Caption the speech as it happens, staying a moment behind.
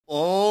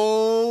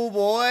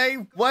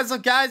Hey, what's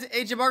up, guys?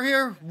 ajmarkle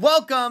here.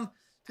 Welcome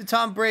to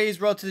Tom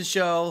Brady's Road to the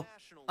Show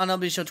on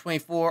MLB The Show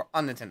 24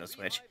 on Nintendo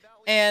Switch.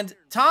 And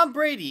Tom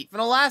Brady,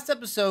 from the last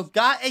episode,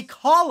 got a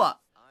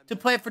call-up to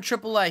play for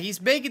AAA. He's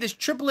making his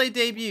AAA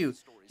debut.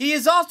 He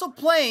is also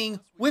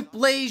playing with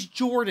Blaze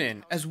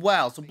Jordan as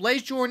well. So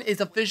Blaze Jordan is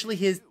officially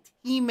his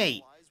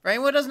teammate. For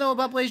anyone who doesn't know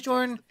about Blaze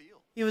Jordan,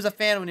 he was a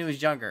fan when he was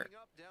younger.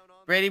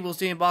 Brady will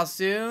see in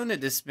Boston soon.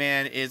 This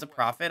man is a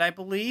prophet, I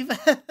believe.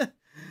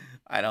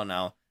 I don't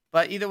know.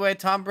 But either way,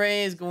 Tom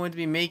Brady is going to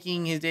be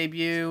making his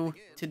debut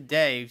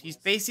today. He's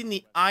facing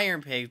the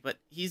Iron Pigs, but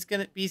he's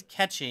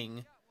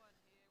catching.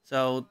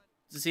 So,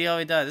 to see how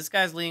he does. This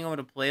guy's leaning over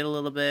the plate a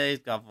little bit. He's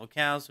got full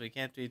count, so he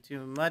can't do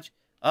too much.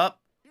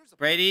 Up.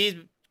 Brady,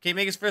 can he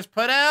make his first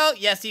putout?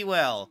 Yes, he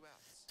will.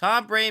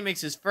 Tom Brady makes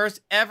his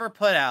first ever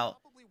putout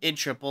in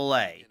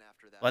AAA.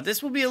 But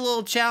this will be a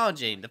little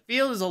challenging. The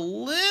field is a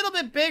little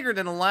bit bigger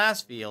than the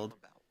last field.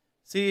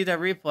 See that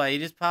replay. He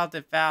just popped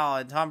a foul,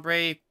 and Tom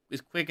Brady is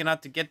quick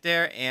enough to get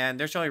there, and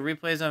they're showing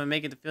replays of him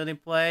making the fielding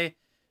play.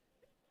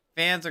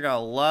 Fans are going to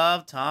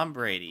love Tom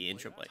Brady in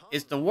AAA.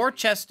 It's the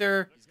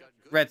Worchester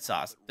Red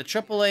Sox, the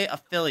AAA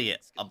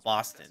affiliate of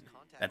Boston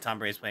that Tom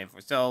Brady's playing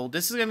for. So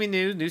this is going to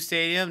be new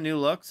stadium, new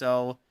look.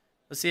 So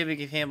let's see if we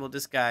can handle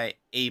this guy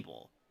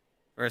able.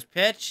 First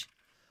pitch.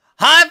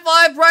 High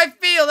fly right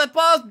field. That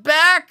ball's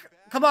back.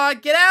 Come on,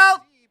 get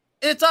out.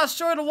 It's off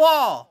short of the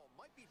wall.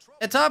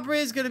 And Tom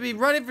Brady's going to be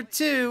running for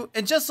two.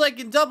 And just like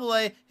in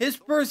AA, his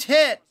first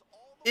hit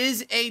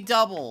is a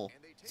double.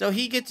 So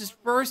he gets his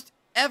first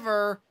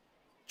ever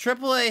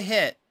AAA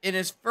hit in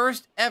his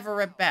first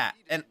ever at bat.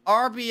 An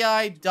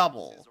RBI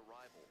double.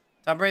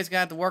 Tom Brady's going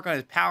to have to work on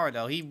his power,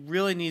 though. He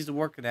really needs to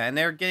work on that. And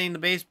they're getting the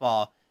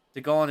baseball to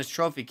go on his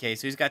trophy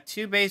case. So he's got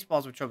two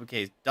baseballs with trophy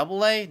case.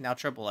 AA, now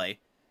AAA.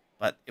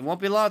 But it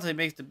won't be long until he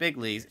makes the big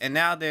leagues. And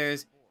now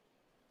there's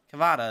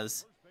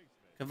Cavadas.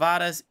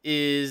 Cavadas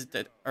is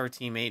our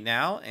teammate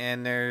now.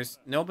 And there's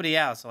nobody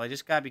else. So I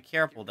just got to be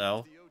careful,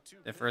 though.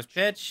 The first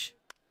pitch.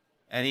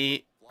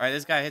 And alright,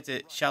 this guy hits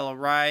it shallow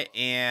right,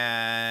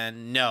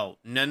 and no.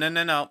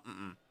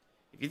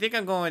 If you think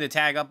I'm going to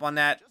tag up on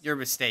that, you're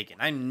mistaken.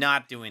 I'm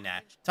not doing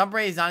that. Tom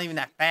Brady's not even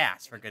that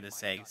fast, for goodness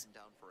sakes.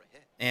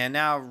 And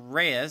now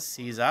Reyes,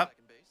 he's up.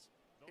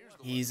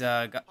 He's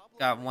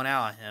got one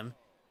out on him.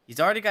 He's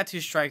already got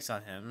two strikes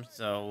on him,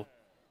 so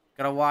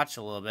gotta watch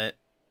a little bit.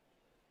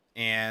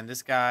 And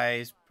this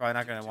guy's probably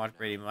not gonna watch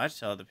Brady much,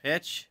 so the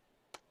pitch.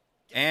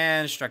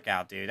 And struck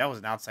out, dude. That was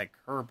an outside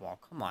curveball.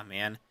 Come on,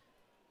 man.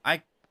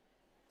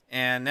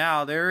 And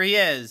now there he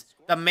is.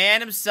 The man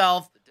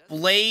himself,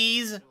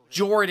 Blaze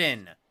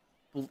Jordan.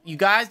 You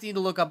guys need to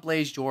look up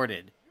Blaze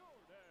Jordan.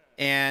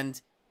 And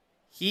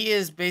he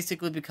has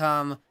basically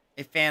become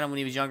a phantom when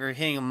he was younger,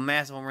 hitting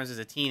massive home runs as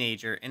a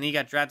teenager. And he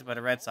got drafted by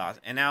the Red Sox.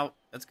 And now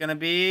it's going to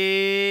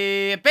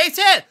be a base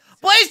hit.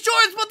 Blaze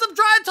Jordan's put them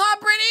drawing Tom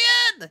Brady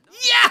in.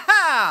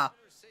 Yeah!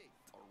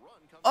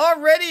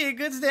 Already in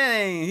good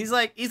standing.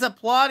 He's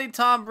applauding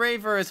Tom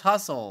Brady for his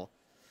hustle.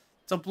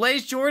 So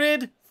Blaze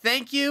Jordan,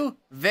 thank you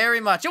very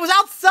much. It was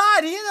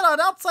outside. He hit it on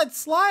an outside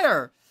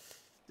slider.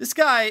 This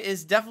guy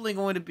is definitely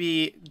going to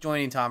be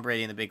joining Tom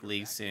Brady in the big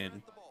leagues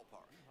soon.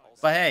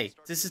 But hey,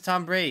 this is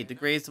Tom Brady, the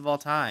greatest of all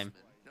time.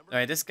 All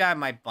right, this guy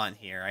might bunt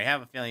here. I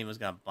have a feeling he was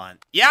going to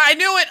bunt. Yeah, I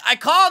knew it. I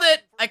called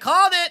it. I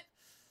called it.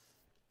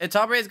 And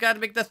Tom Brady's got to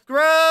make the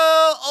throw.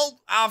 Oh,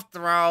 off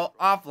throw.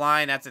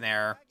 Offline. That's an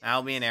error.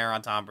 That'll be an error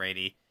on Tom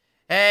Brady.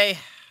 Hey,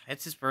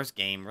 it's his first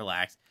game.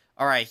 Relax.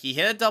 All right, he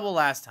hit a double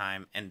last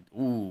time. And,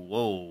 ooh,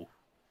 whoa.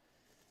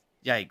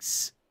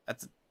 Yikes.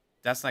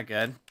 That's not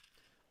good.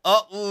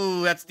 Oh,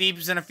 ooh, that's deep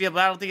in center field, but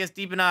I don't think it's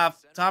deep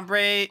enough. Tom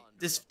Brady,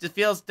 the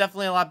field's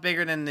definitely a lot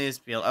bigger than this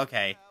field.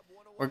 Okay,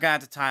 we're going to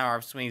have to time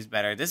our swings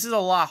better. This is a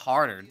lot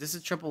harder. This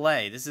is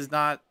AAA. This is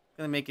not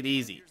going to make it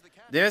easy.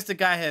 There's the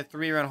guy who hit a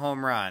 3-run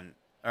home run.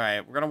 All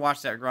right, we're going to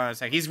watch that run in a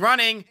second. He's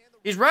running.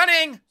 He's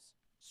running.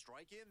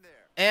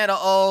 And,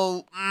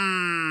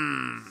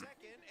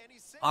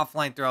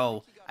 offline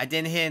throw. I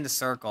didn't hit in the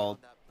circle.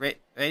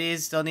 Brady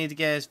still need to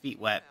get his feet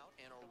wet.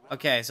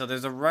 Okay, so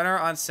there's a runner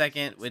on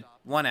second with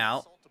one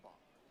out.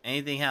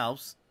 Anything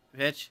helps.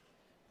 Pitch.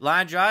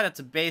 Line drive. That's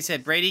a base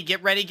hit. Brady,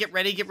 get ready, get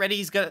ready, get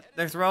ready.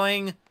 They're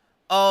throwing.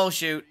 Oh,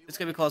 shoot. It's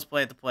going to be close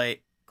play at the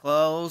plate.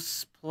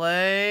 Close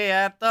play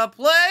at the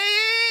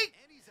plate.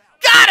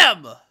 Got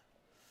him!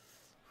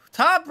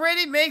 Tom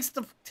Brady makes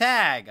the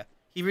tag.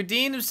 He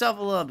redeemed himself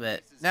a little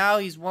bit. Now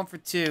he's 1 for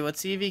 2. Let's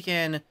see if he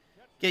can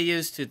get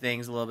used to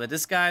things a little bit.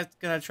 This guy's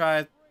going to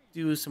try to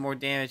do some more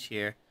damage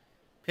here.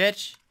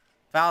 Pitch.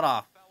 Fouled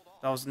off.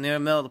 That was near the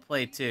middle of the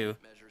plate, too.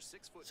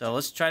 So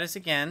let's try this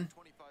again.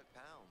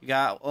 You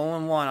got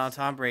 0-1 on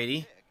Tom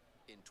Brady.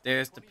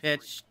 There's the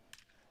pitch.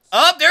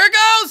 Oh, there it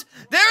goes!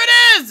 There it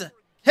is!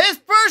 His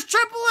first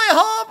AAA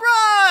home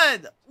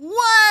run!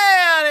 Way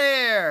out of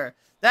here!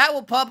 That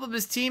will pump up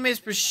his teammates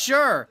for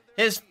sure.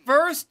 His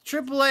first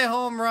AAA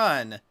home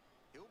run.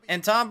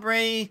 And Tom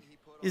Brady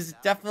is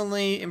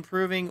definitely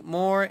improving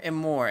more and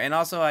more. And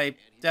also, I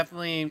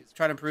definitely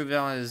try to improve it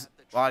on his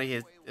body.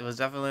 It was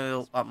definitely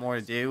a lot more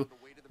to do.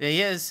 There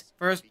he is.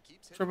 First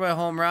AAA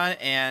home run,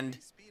 and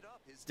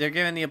they're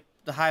giving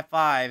the high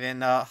five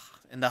and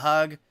the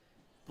hug.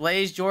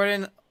 Blaze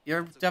Jordan,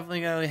 you're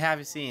definitely going to be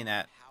happy seeing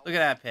that. Look at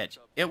that pitch.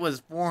 It was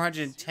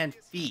 410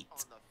 feet.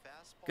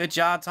 Good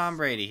job, Tom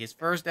Brady. His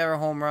first ever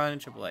home run in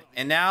AAA.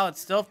 And now it's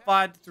still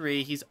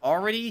 5-3. He's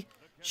already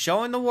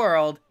showing the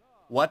world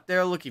what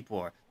they're looking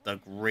for. The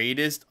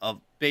greatest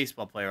of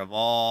baseball player of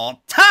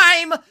all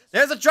time.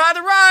 There's a try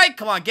to ride.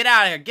 Come on, get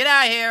out of here. Get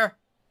out of here.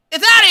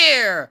 It's out of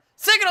here.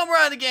 Second home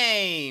run of the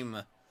game.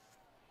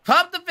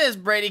 Pump the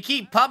fist, Brady.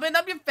 Keep pumping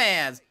up your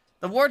fans.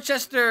 The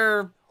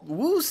Worchester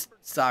Red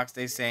Sox,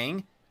 they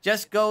saying,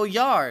 just go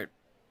yard.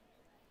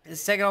 His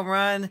second home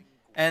run,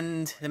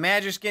 and the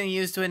manager's getting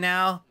used to it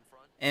now.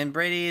 And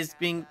Brady is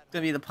going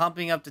to be the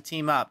pumping up the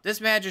team up.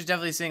 This manager's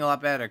definitely sitting a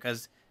lot better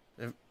because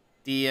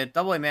the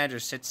double A manager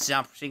sits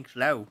down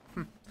slow.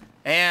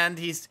 And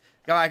he's,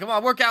 come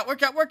on, work out.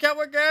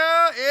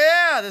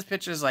 Yeah, this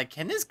pitcher's like,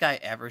 can this guy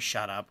ever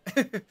shut up?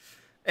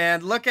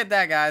 And look at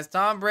that, guys.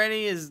 Tom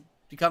Brady has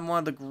become one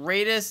of the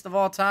greatest of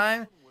all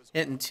time,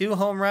 hitting 2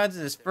 home runs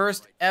in his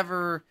first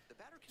ever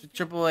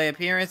AAA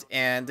appearance.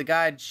 And the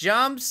guy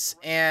jumps,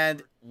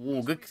 and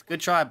ooh, good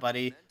try,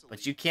 buddy.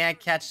 But you can't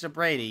catch the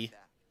Brady.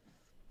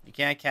 You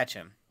can't catch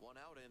him.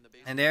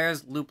 And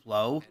there's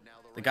Luplo,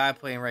 the guy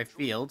playing right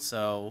field.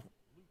 So,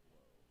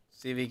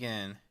 see if he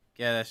can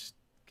get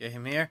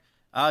him here.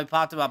 Oh, he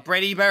popped him up.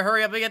 Brady, you better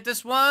hurry up and get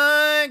this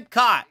one.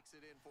 Caught.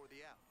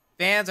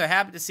 Fans are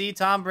happy to see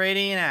Tom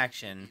Brady in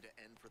action.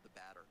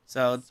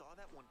 So,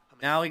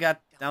 now we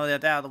got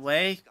that out of the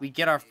way. We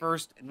get our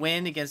first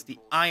win against the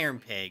Iron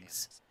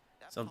Pigs.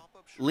 So,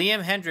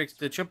 Liam Hendricks,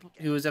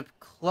 who was a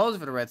closer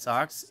for the Red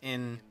Sox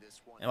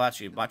well,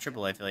 actually, my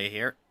AAA affiliate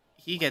here,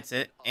 he gets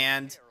it,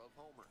 and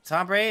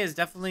Tom Brady is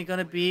definitely going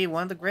to be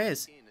one of the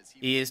greatest.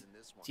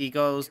 He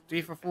goes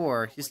 3 for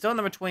 4. He's still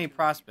number 20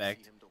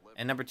 prospect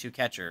and number 2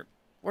 catcher.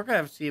 We're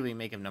going to see if we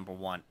make him number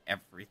 1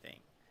 everything.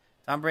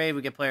 Tom Brady,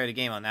 we get player of the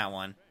game on that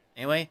one.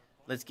 Anyway,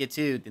 let's get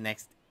to the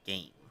next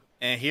game.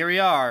 And here we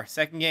are,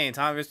 second game.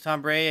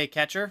 Tom Brady, a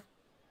catcher.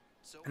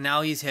 And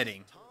now he's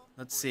hitting.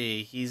 Let's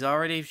see. He's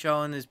already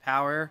shown his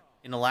power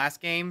in the last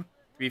game,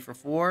 3 for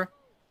 4.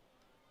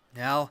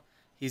 Now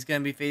he's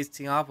going to be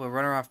facing off with a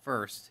runner off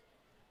first.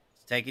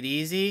 Let's take it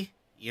easy.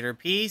 Eat her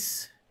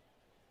piece.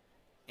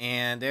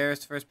 And there's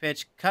the first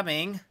pitch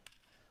coming.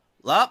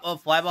 Oh,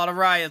 fly ball to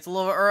right. It's a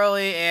little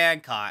early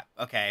and caught.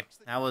 Okay,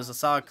 that was a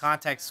solid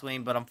contact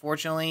swing, but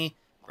unfortunately,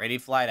 Brady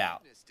flied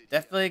out.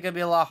 Definitely going to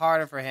be a lot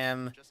harder for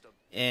him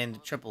in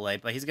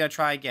AAA, but he's going to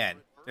try again.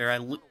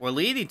 We're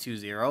leading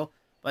 2-0,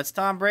 but it's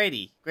Tom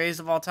Brady, greatest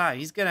of all time.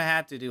 He's going to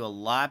have to do a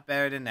lot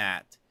better than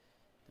that.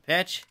 The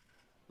pitch.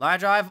 Line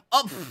drive.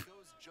 Oh!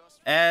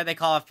 And they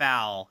call it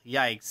foul.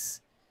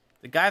 Yikes.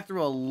 The guy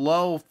threw a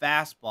low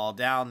fastball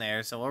down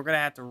there, so we're going to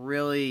have to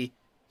really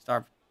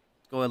start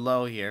going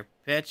low here.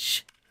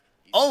 Pitch.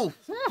 Oh!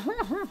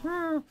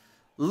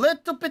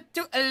 Little bit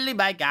too early,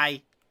 my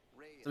guy.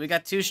 So we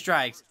got 2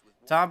 strikes.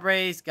 Tom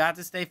Brady's got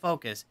to stay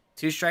focused.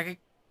 2 strike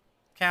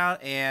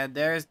count, and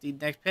there's the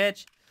next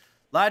pitch.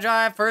 Line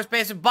drive, first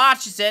baseman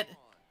botches it,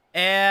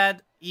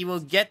 and he will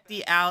get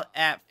the out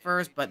at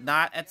first, but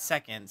not at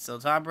second. So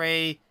Tom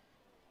Brady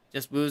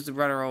just moves the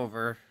runner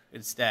over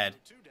instead.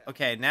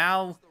 Okay,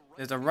 now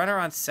there's a runner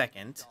on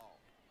second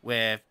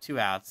with 2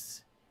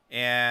 outs.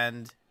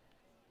 And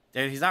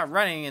he's not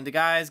running, and the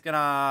guy's going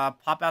to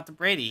pop out to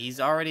Brady. He's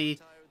already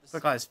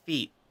quick on his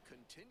feet.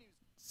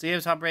 See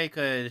if Tom Brady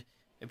could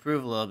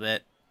improve a little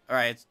bit. All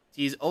right,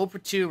 he's 0 for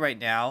 2 right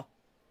now.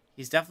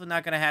 He's definitely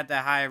not going to have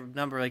that high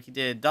number like he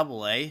did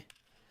AA.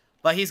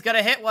 But he's going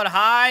to hit one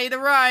high to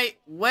right,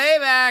 way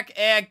back,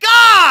 and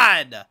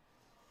gone!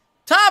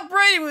 Tom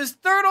Brady was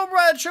 3rd home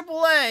run at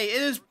AAA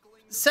in his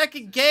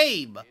second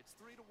game.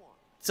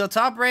 So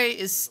Tom Brady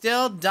is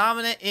still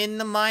dominant in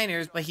the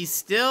minors, but he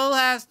still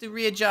has to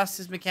readjust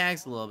his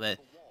mechanics a little bit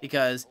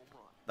because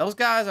those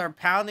guys are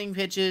pounding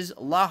pitches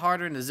a lot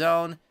harder in the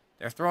zone.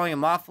 They're throwing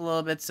him off a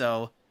little bit,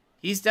 so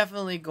he's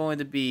definitely going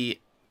to be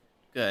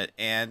good.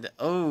 And,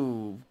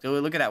 oh,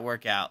 look at that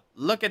workout.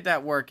 Look at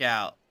that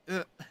workout.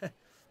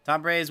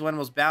 Tom Brady is one of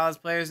the most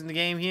balanced players in the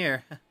game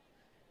here.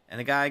 And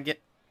the guy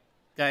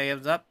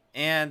gives up,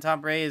 and Tom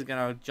Brady is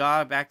going to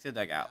jog back to the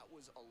dugout.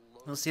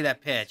 We'll see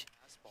that pitch.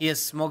 He has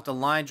smoked a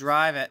line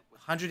drive at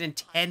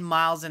 110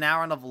 miles an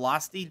hour on the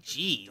velocity.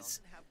 Jeez.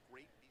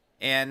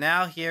 And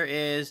now here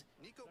is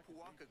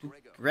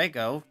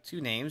Grego,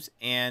 2 names,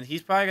 and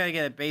he's probably going to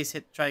get a base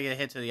hit, try to get a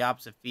hit to the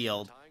opposite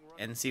field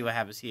and see what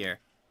happens here.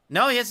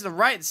 No, he hits to the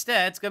right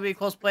instead. It's going to be a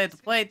close play at the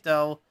plate,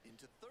 though.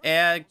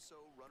 And,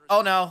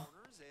 oh no.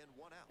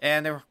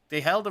 And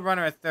they held the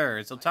runner at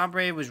third, so Tom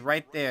Brady was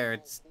right there.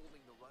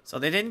 So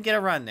they didn't get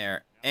a run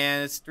there.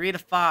 And it's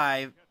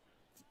 3-5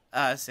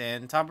 us,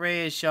 and Tom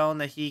Brady has shown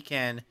that he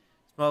can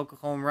smoke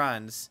home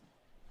runs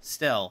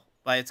still.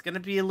 But it's going to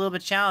be a little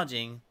bit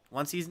challenging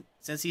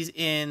since he's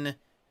in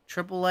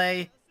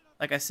AAA.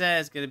 Like I said,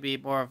 it's going to be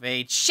more of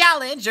a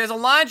challenge. There's a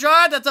line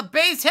drive. That's a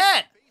base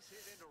hit.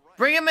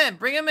 Bring him in.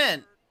 Bring him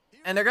in.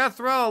 And they're going to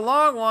throw a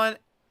long one.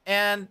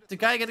 and the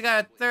guy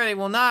at third. They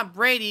will not.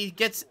 Brady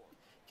gets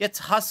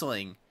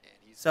hustling,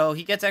 so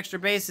he gets extra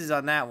bases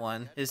on that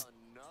one.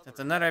 That's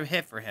another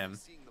hit for him.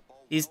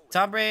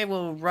 Tom Brady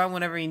will run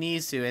whenever he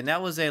needs to, and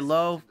that was a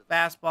low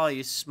fastball.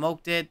 He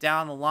smoked it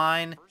down the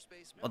line,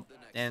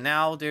 and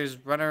now there's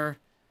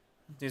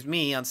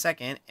me on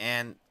second,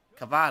 and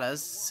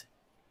Cavadas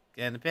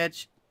getting the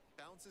pitch,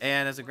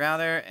 and as a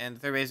grounder, and the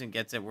third baseman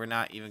gets it. We're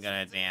not even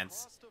gonna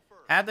advance.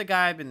 Had the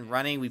guy been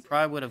running, we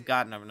probably would have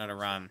gotten another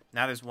run.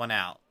 Now there's one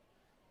out.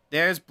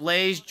 There's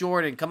Blaze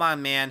Jordan. Come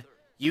on, man.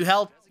 You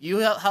help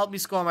me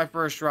score my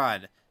first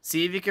run.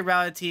 See if you can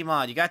rally the team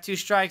on. You got 2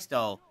 strikes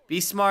though. Be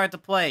smart at the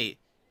plate.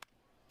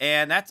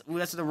 And that's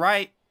to the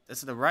right.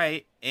 That's to the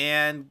right.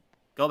 And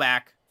go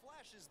back.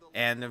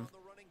 And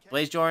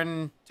Blaze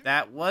Jordan,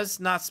 that was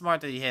not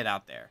smart that he hit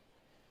out there.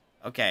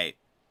 Okay.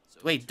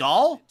 Wait,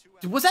 Dahl?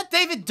 Was that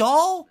David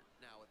Dahl?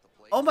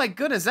 Oh my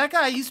goodness, that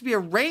guy used to be a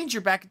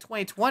Ranger back in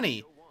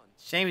 2020.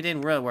 Shame it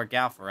didn't really work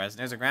out for us. And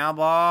there's a ground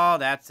ball.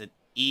 That's an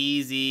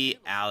easy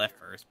out at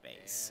first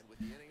base.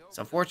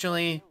 So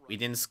unfortunately, we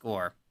didn't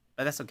score.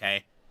 But that's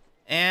okay.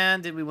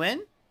 And did we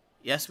win?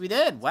 Yes, we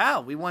did.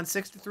 Wow, we won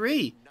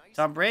 6-3.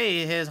 Tom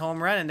Brady hit his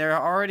home run, and they're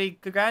already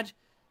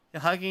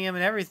hugging him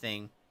and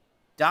everything.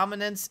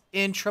 Dominance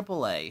in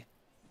AAA.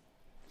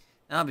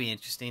 That'll be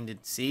interesting to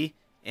see.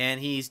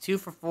 And he's 2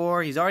 for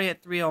 4. He's already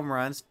had 3 home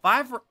runs.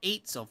 5 for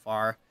 8 so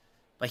far.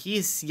 But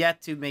he's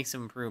yet to make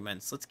some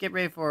improvements. Let's get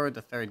ready for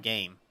the third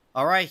game.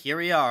 All right, here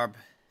we are.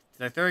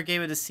 The third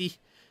game of the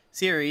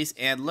series.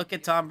 And look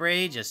at Tom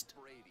Brady just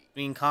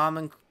being calm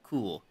and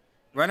cool.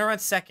 Runner on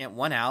second,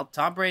 1 out.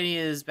 Tom Brady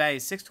is batting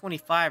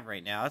 .625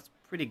 right now. That's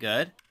pretty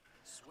good.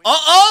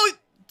 Oh!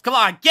 Come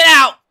on, get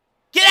out!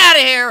 Get out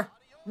of here!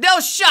 No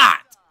shot!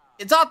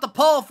 It's off the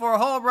pole for a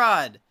home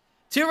run.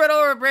 2 run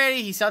over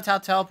Brady. He somehow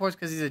teleports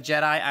because he's a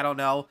Jedi. I don't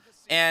know.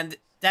 And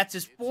that's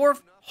his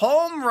 4th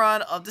home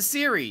run of the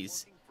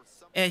series.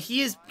 And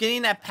he is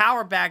getting that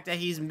power back that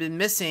he's been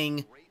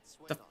missing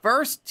the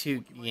first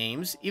 2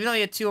 games. Even though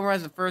he had 2 home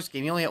runs in the first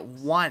game, he only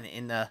had 1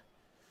 in the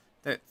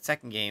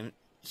second game.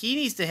 He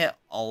needs to hit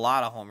a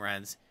lot of home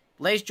runs.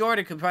 Blaze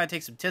Jordan could probably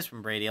take some tips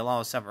from Brady, along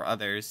with several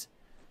others.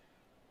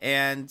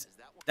 And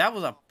that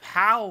was a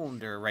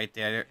pounder right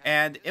there.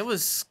 And it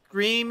was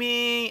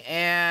screaming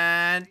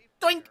and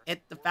doink,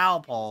 hit the foul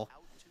pole.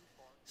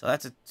 So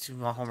that's a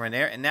 2-run home run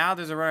there. And now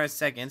there's a runner at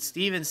second.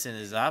 Stevenson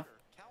is up.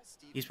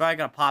 He's probably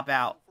going to pop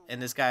out.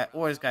 And this guy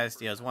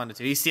steals 1 to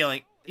 2. He's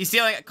stealing. He's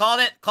stealing. Called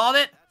it. Called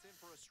it.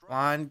 Come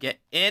on, get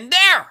in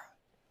there.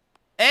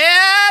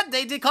 And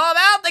they did call him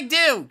out. They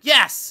do.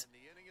 Yes.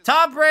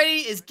 Tom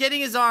Brady is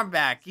getting his arm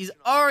back. He's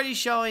already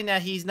showing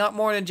that he's not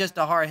more than just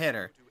a hard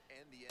hitter.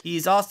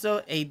 He's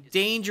also a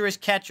dangerous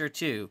catcher,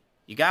 too.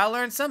 You got to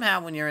learn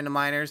somehow when you're in the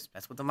minors.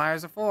 That's what the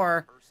minors are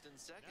for.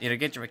 Either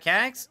get your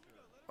mechanics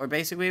or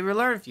basically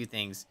relearn a few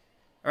things.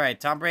 All right,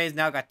 Tom Brady's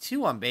now got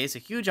 2 on base. A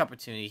huge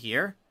opportunity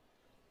here.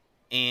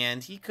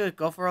 And he could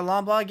go for a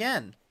long ball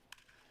again.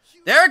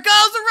 There it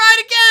goes, the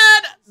right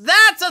again!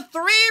 That's a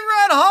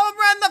 3-run home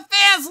run. The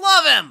fans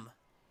love him.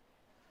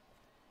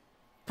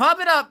 Pump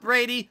it up,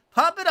 Brady.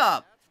 Pump it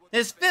up.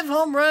 His 5th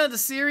home run of the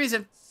series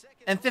and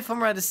 5th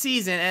home run of the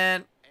season.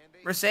 And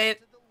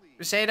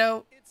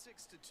Mercado,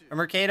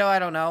 I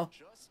don't know.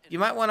 You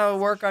might want to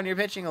work on your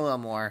pitching a little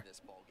more.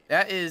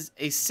 That is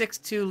a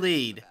 6-2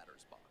 lead.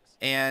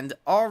 And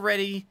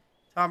already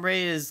Tom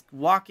Brady is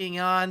walking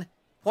on,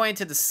 pointing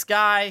to the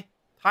sky,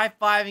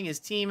 high-fiving his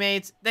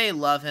teammates. They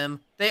love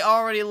him. They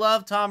already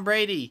love Tom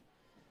Brady.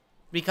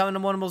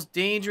 Becoming one of the most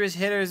dangerous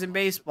hitters in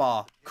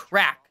baseball.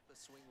 Crack.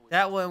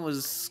 That one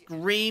was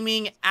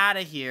screaming out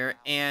of here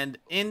and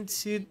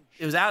it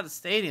was out of the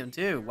stadium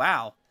too.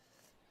 Wow.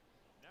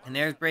 And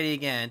there's Brady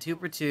again, 2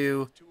 for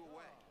 2.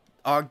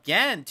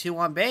 Again, 2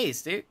 on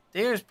base. They're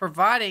just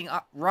providing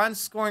run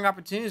scoring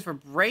opportunities for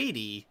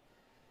Brady.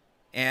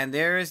 And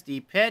there's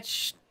the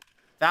pitch.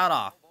 Fouled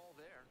off.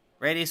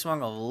 Brady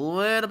swung a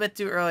little bit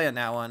too early on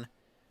that one.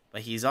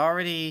 But he's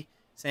already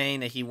saying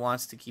that he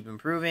wants to keep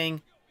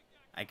improving.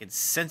 I could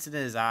sense it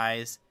in his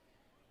eyes.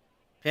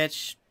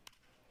 Pitch.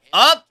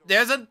 Up!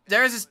 There's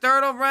his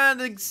 3rd home run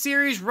of the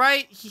series,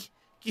 right?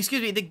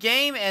 The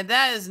game, and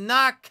that is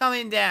not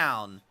coming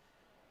down.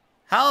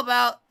 How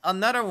about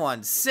another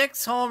one?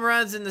 6 home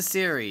runs in the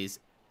series.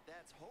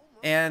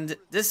 And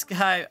this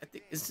guy,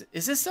 is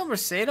this still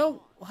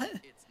Mercado? What?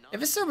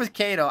 If it's still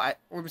Mercado, I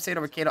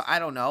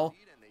don't know.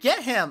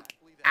 Get him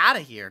out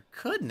of here.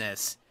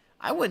 Goodness.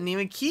 I wouldn't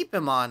even keep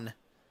him on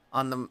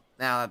the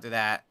now after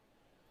that.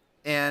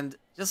 And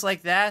just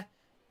like that,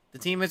 the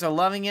teammates are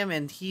loving him,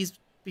 and he's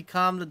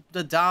become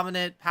the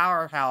dominant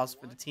powerhouse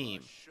for the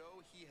team.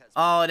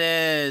 Oh, it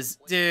is.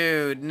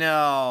 Dude,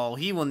 no.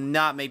 He will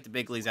not make the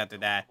big leagues after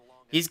that.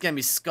 He's going to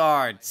be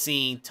scarred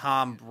seeing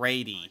Tom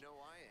Brady.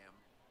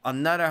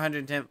 Another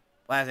 110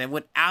 last and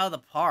went out of the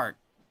park.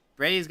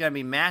 Brady's going to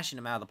be mashing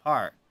him out of the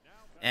park.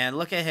 And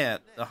look at him.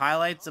 The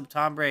highlights of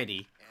Tom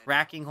Brady.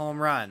 Cracking home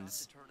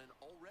runs.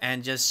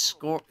 And just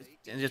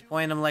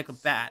pointing them like a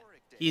bat.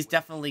 He's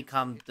definitely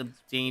become the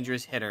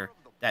dangerous hitter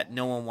that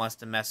no one wants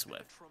to mess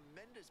with.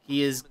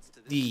 He is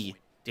the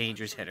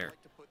dangerous hitter.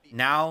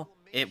 Now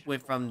it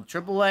went from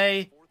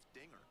AAA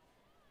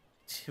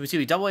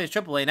to Double A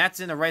to AAA, and that's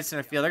in the right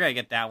center field. They're gonna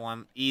get that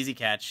one. Easy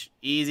catch,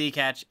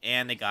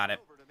 and they got it.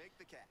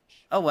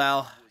 Oh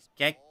well.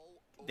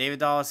 David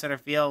Dahl center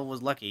field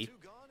was lucky.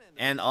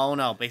 And oh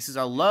no, bases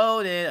are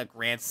loaded. A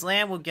grand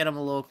slam will get him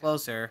a little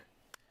closer.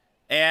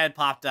 And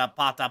popped up.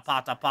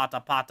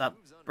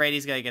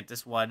 Brady's gonna get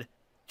this one.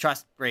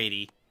 Trust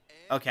Brady.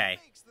 Okay.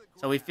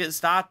 So we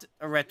stopped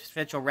a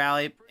potential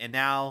rally, and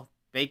now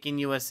Bacon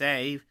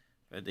USA,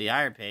 the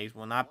Iron Pigs,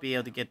 will not be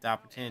able to get the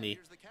opportunity.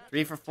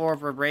 3 for 4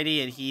 for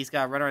Brady, and he's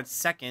got a runner at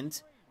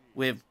second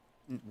with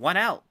 1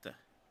 out.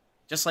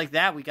 Just like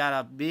that, we got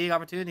a big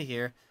opportunity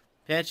here.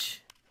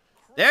 Pitch.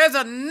 There's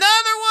another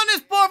one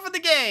is 4 for the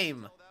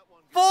game.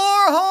 4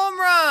 home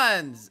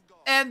runs.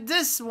 And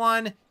this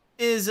one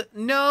is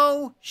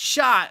no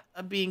shot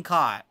of being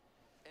caught.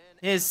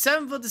 His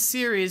 7th of the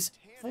series,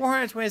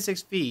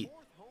 426 feet.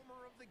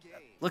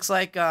 Looks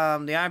like the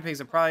Iron Pigs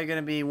are probably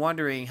going to be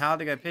wondering how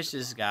they're going to pitch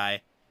this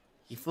guy.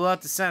 He flew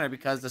out to center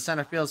because the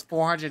center field is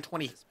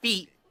 420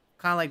 feet.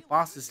 Kind of like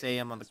Boston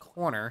Stadium on the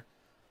corner.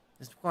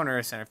 This corner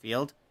of center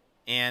field.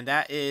 And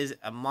that is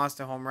a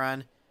monster home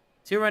run.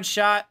 2-run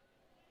shot.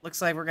 Looks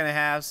like we're going to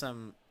have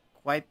some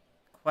quite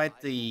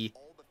the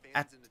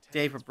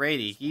day for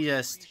Brady. He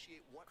just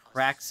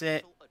cracks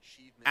it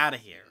out of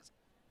here.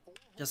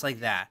 Just like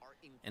that.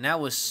 And that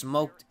was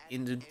smoked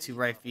into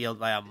right field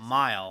by a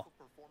mile.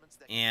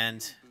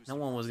 And no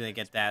one was going to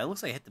get that. It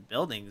looks like it hit the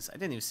buildings. I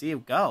didn't even see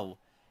it go.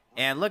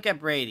 And look at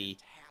Brady.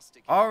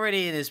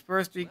 Already in his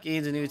first 3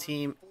 games, a new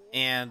team.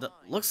 And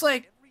looks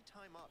like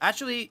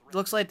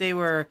they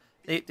were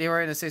in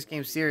a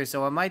 6-game series.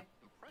 So I might,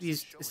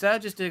 instead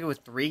of just doing it with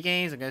 3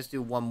 games, I'm going to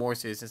do 1 more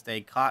series since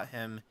they caught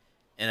him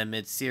in a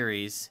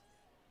mid-series.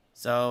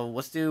 So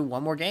let's do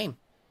 1 more game.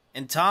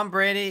 And Tom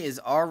Brady is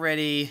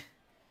already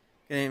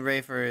getting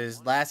ready for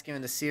his last game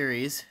in the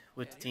series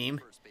with the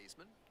team.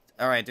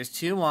 Alright, there's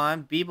 2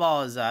 on.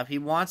 B-ball is up. He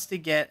wants to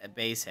get a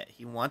base hit.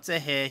 He wants a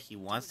hit. He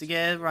wants to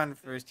get a run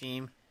for his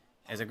team.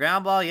 There's a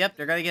ground ball. Yep,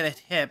 they're going to get a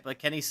hit, but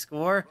can he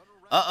score?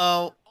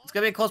 Uh-oh. It's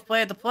going to be a close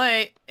play at the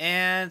plate,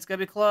 and it's going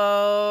to be close.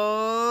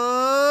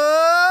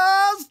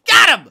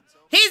 Got him!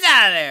 He's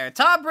out of there.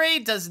 Tom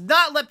Brady does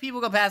not let people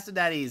go past him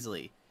that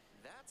easily.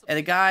 And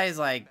the guy is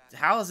like,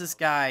 how is this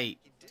guy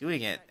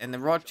doing it? And the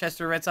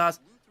Worchester Red Sox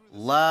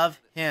love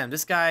him.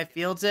 This guy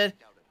fields it,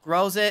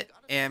 throws it,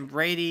 and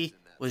Brady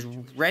was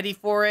ready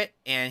for it,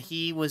 and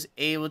he was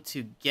able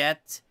to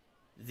get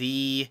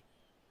the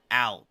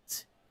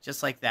out.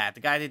 Just like that.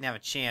 The guy didn't have a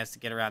chance to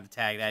get around the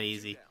tag that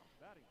easy.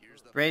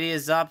 Brady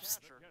is up,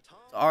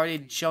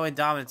 already showing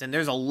dominance, and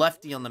there's a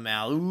lefty on the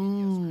mound.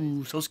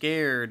 Ooh, so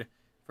scared.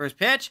 First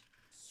pitch,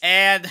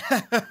 and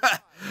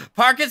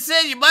Parkinson,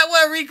 you might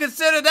want to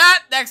reconsider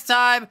that next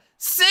time.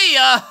 See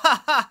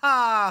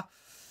ya!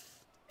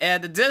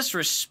 And the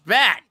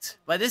disrespect.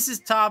 But this is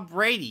Tom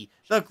Brady,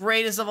 the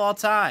greatest of all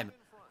time.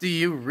 Do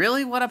you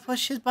really want to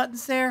push his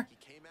buttons there?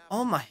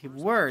 Oh my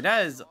word,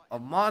 that is a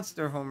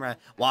monster home run.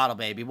 Waddle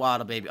baby,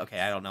 waddle baby.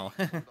 Okay, I don't know.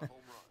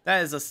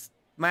 That is a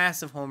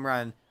massive home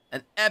run.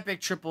 An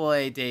epic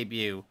AAA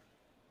debut.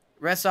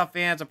 Red Sox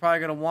fans are probably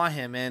going to want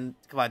him. And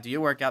come on, do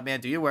your workout, man.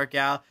 Do your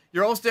workout.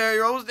 You're almost there.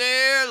 You're almost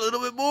there. A little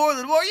bit more. A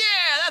little more. Yeah,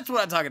 that's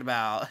what I'm talking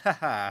about.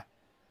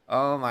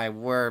 Oh my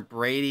word.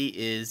 Brady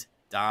is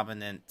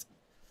dominant.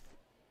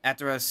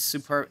 After a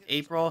superb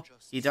April,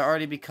 he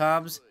already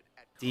becomes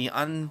the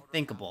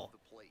unthinkable.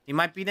 He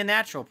might be the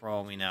natural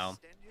pro, we know.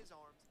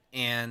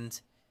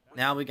 And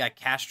now we got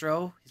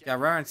Castro. He's got a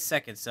runner in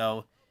second,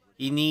 so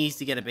he needs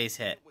to get a base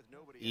hit.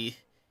 He's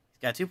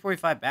got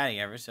 245 batting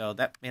average, so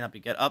that may not be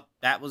good. Up,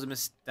 that was a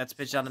that's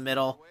pitched down the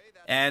middle,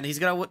 and they're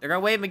gonna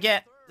wave him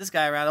again. This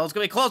guy around, oh, it's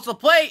gonna be close to the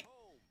plate,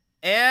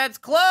 and it's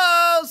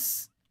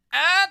close,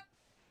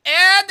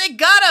 and they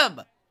got him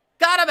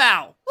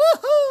out.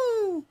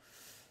 Woohoo!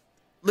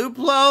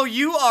 Luplo,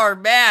 you are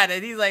mad.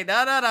 And he's like,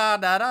 no,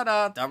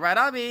 don't write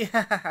on me.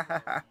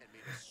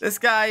 This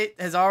guy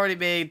has already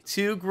made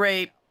 2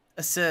 great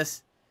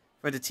assists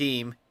for the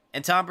team.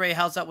 And Tom Brady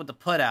helps out with the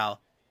putout.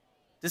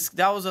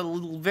 That was a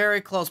very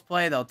close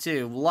play, though,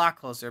 too. A lot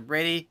closer.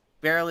 Brady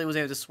barely was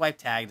able to swipe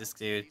tag this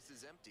dude.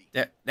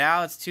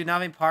 Now it's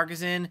 2-0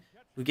 Parkinson,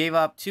 who gave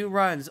up 2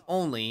 runs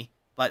only,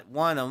 but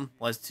one of them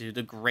was to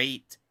the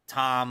great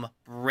Tom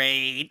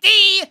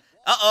Brady.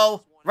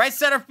 Uh-oh. Right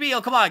center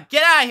field. Come on.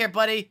 Get out of here,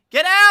 buddy.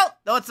 Get out.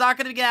 No, it's not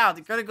going to get out.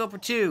 They're going to go for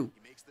 2.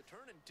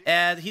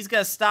 And he's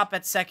going to stop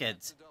at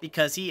second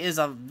because he is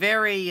a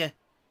very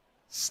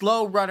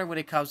slow runner when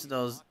it comes to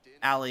those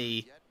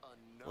alley,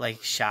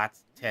 shot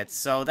hits.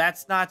 So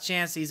that's not a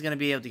chance he's going to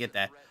be able to get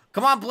that.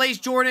 Come on, Blaze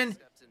Jordan.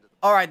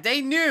 All right.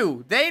 They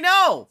know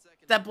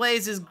that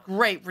Blaze is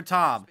great for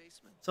Tom.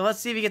 So let's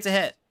see if he gets a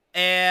hit.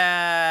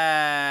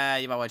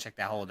 And you might want to check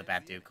that hole in the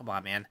bat, dude. Come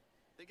on, man.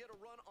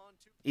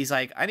 He's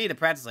like, I need to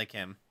practice like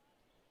him.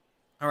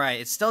 All right,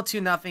 it's still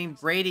 2-0.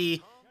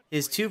 Brady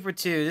is 2 for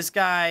 2. This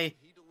guy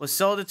was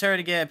so determined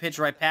to get a pitch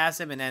right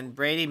past him, and then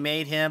Brady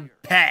made him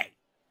pay.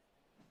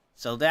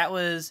 So that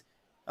was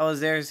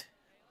There's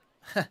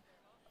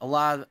a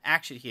lot of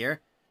action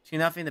here.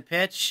 2-0 the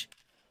pitch.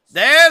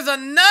 There's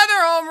another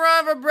home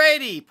run for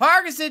Brady.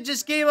 Parkinson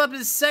just gave up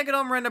his second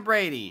home run to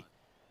Brady.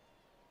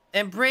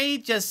 And Brady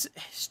just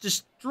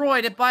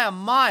destroyed it by a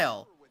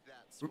mile.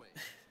 I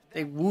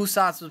think Woo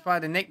Sox was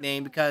probably the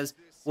nickname because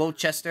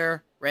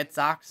Worcester Red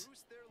Sox.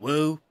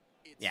 Woo.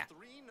 Yeah.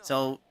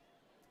 So,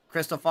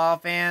 Crystal Fall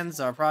fans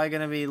are probably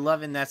going to be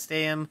loving that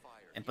stadium.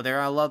 But they're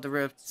going to love the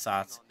Red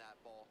Sox.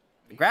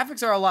 The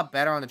graphics are a lot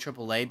better on the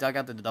AAA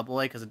dugout than the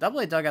AA because the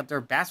AA dugout, their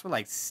bats were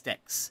like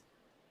sticks.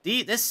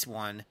 This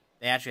one,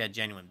 they actually had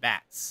genuine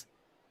bats.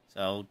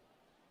 So,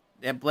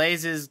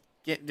 Blaze is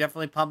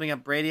definitely pumping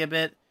up Brady a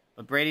bit,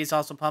 but Brady's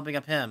also pumping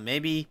up him.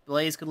 Maybe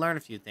Blaze could learn a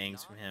few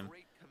things from him.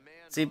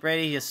 See,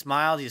 Brady, he just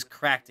smiled, he just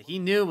cracked it. He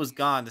knew it was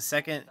gone the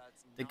second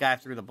the guy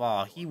threw the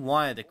ball. He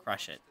wanted to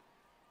crush it.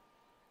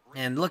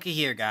 And looky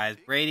here, guys.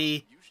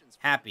 Brady,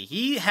 happy.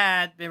 He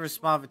had been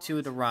responsible for 2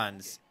 of the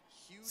runs.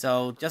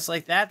 So, just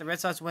like that, the Red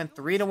Sox win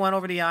 3-1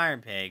 over the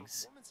Iron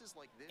Pigs.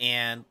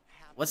 And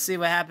let's see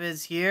what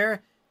happens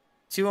here.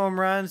 2 home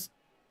runs,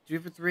 3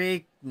 for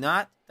 3.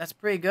 That's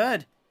pretty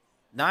good.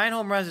 9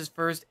 home runs is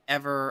first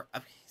ever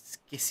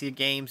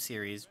game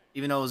series,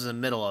 even though it was in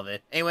the middle of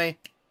it. Anyway,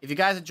 if you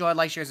guys enjoyed,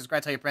 like, share,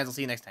 subscribe, tell your friends. I'll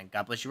see you next time.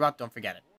 God bless you, rock. Don't forget it.